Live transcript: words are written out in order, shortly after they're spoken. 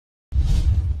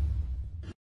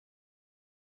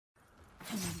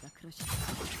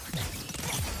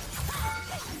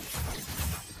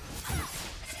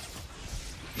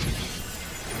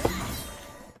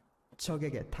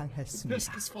적에게 당했습니다. This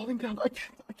is falling down.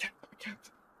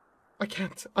 I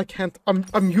can't.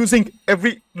 I'm using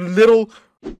every little.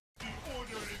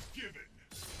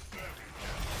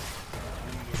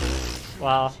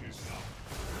 Wow.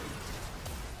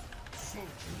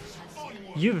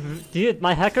 Dude,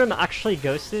 my hacker actually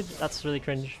ghosted? That's really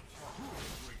cringe.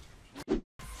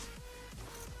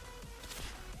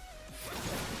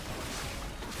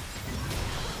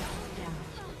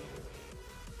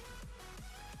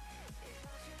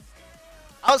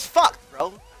 I was fucked,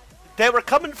 bro. They were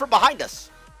coming from behind us.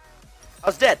 I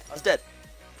was dead. I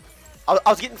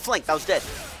was getting flanked. I was dead.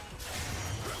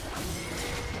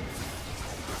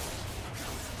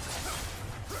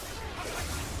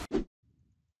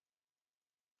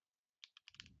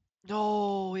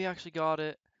 No, he actually got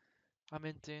it. I'm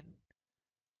inting.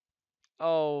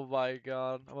 Oh my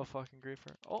god, I'm a fucking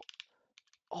griefer.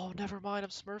 Oh, never mind, I'm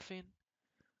smurfing.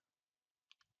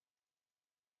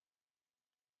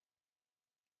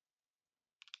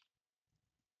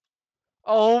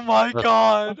 Oh my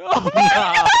god!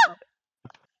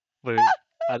 Wait,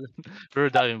 we were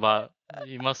diving bot.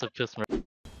 You must have just.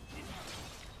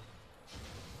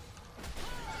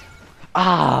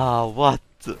 Ah, what?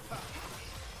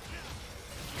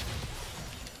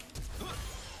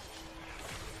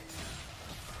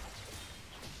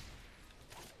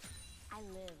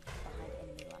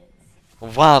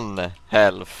 One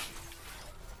health.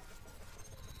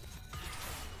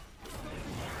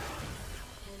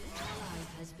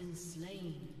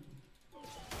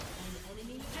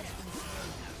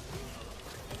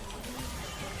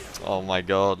 Oh my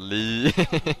god, Lee.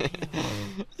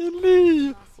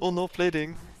 Lee! Oh no,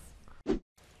 plating. You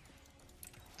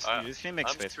can make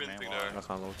space for me. I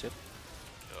can't launch it.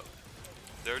 Yeah.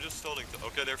 They're just stalling.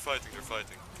 Okay, they're fighting.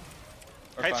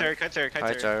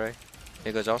 Kite Jerry.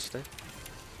 You go Josh, dude.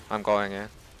 I'm going in.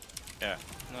 Yeah.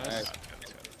 Nice. Okay,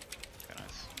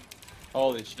 nice.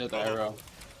 Holy shit, arrow.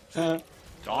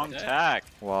 Don't tag.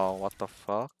 Wow, what the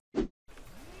fuck?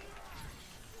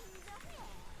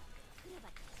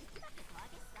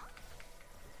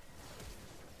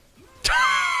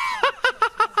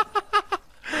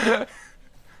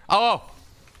 Oh!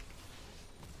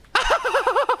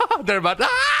 They're about.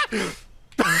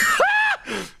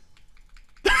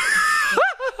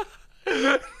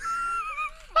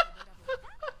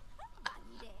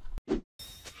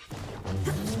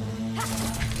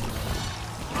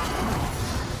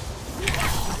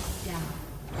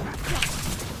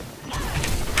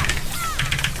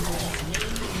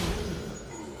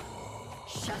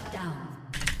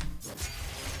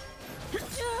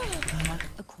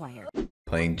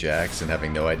 Playing Jax and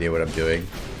having no idea what I'm doing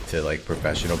to like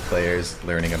professional players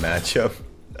learning a matchup.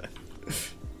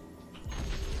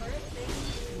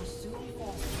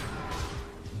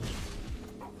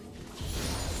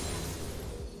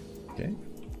 Okay.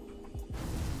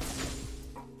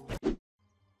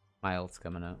 My ult's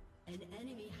coming up. An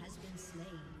enemy has been slain.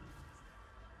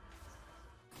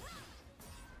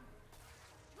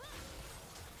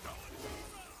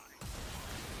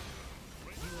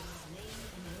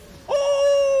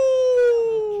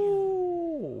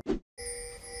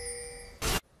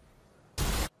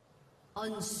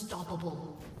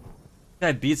 Unstoppable.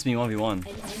 Guy beats me 1v1. An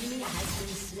enemy has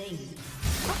been slain.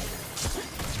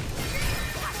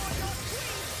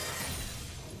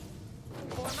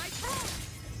 For my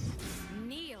throne.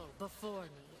 Kneel before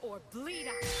me or bleed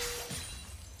out.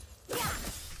 You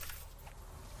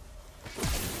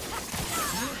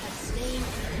have slain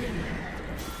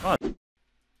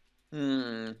an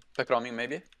enemy. Back roaming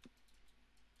maybe?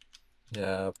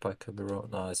 Yeah, Pack could be wrong.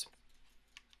 No, it's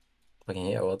fucking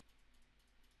here. What?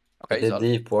 Okay, the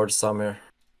deep ward somewhere.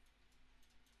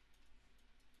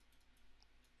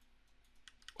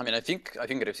 I mean, I think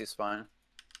Griffs is fine.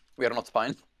 We are not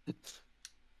fine.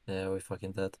 Yeah, we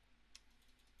fucking dead.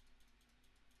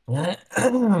 I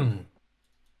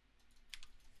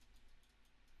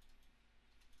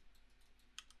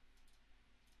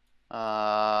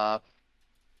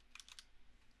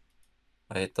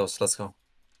hate those. Let's go.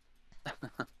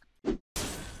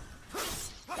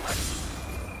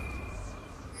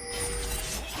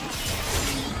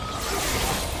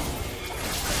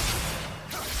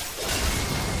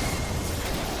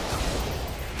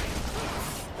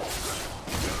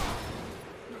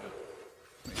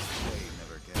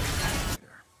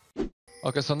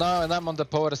 Okay, so now I'm on the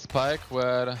power spike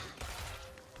where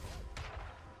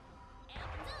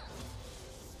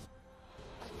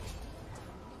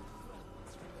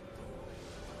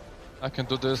I can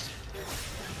do this.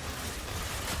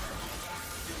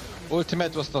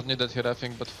 Ultimate was not needed here, I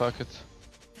think, but fuck it.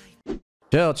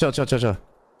 Chill, chill, chill, chill, chill.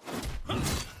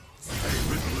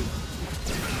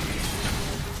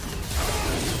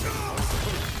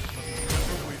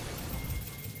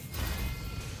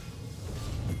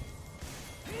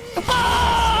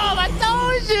 I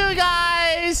told you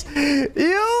guys!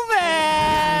 You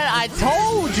man! I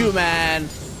told you, man!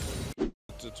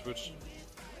 Twitch.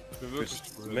 Ich bin wirklich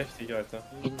mächtig, Alter.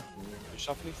 Ich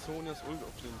schaff nicht Sonias Ult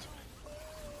auf den.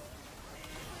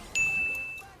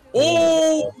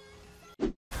 Oh!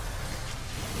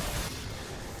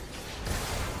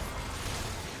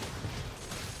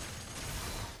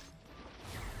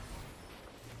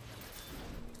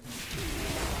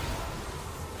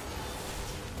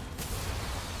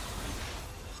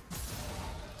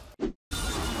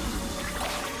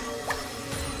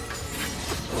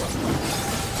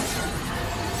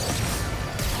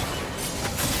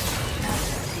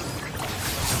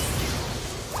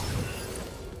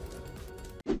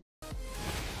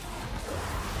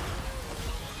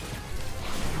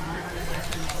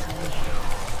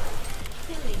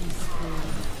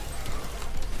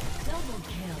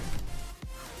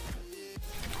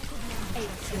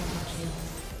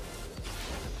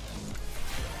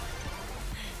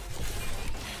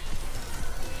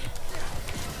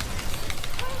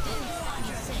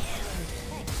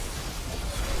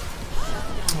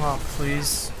 Oh,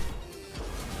 please.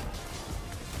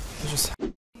 Just...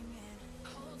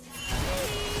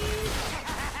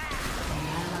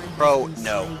 Bro,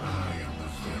 no.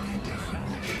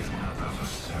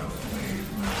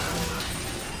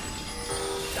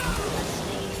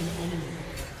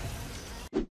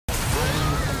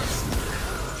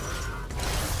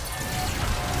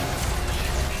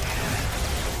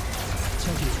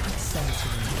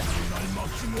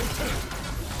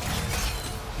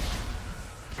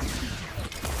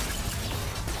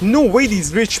 No way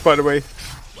he's rich, by the way.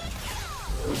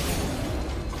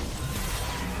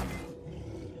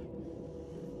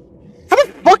 How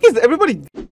the fuck is everybody?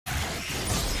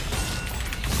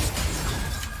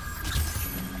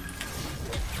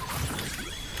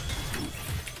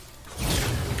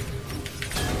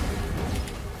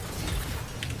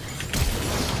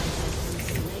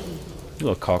 You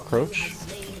little cockroach.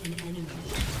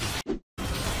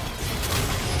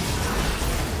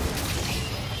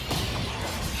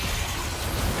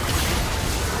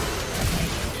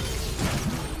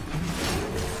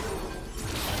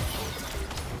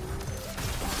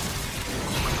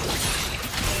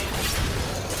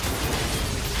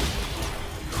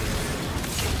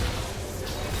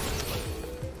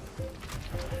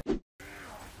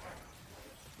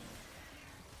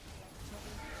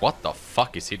 What the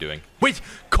fuck is he doing? Wait,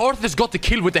 Karthus got the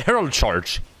kill with the Herald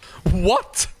charge.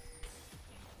 What?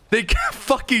 The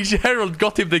fucking Herald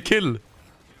got him the kill.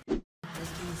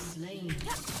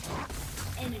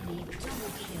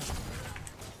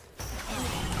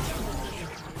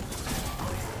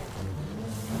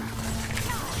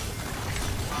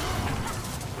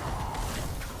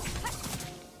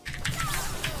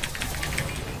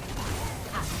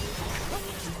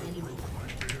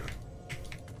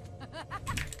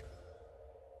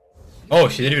 Oh,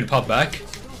 she didn't even pop back?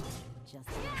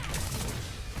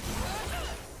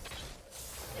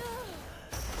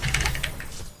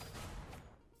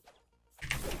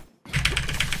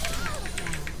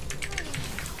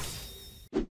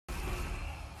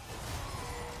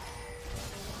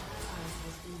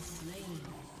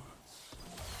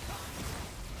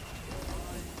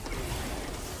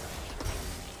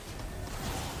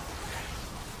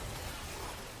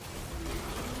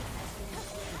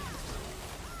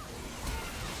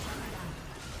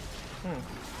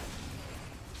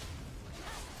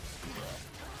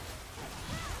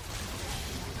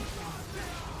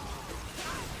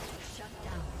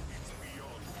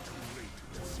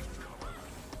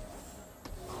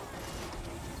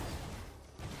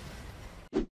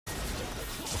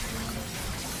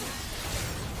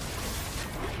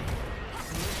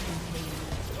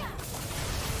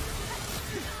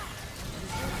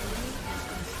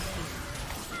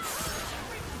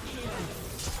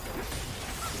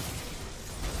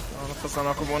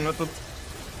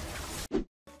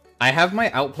 I have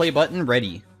my outplay button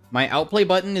ready. My outplay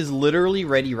button is literally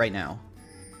ready right now.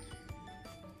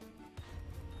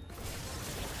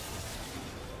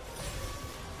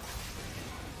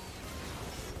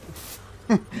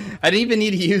 I didn't even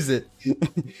need to use it.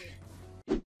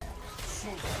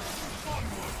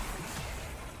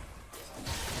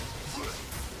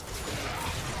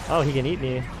 Oh, he can eat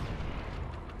me.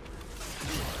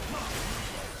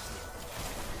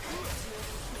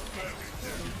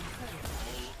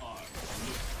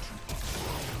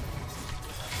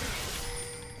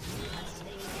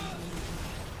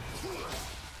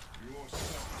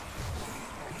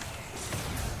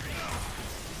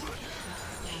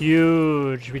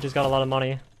 huge. We just got a lot of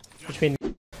money. Between...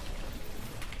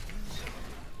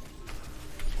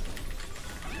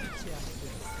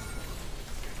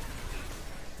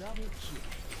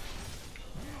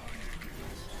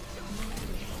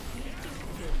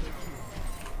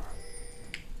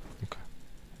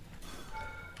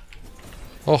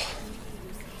 Oh.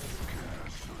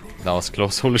 That was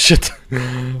close, holy shit.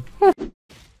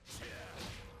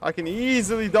 I can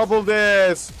easily double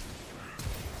this.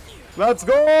 Let's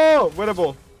go!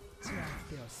 Winnable.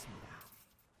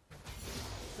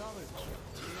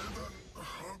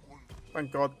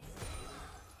 Thank God.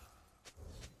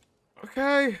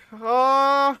 Okay.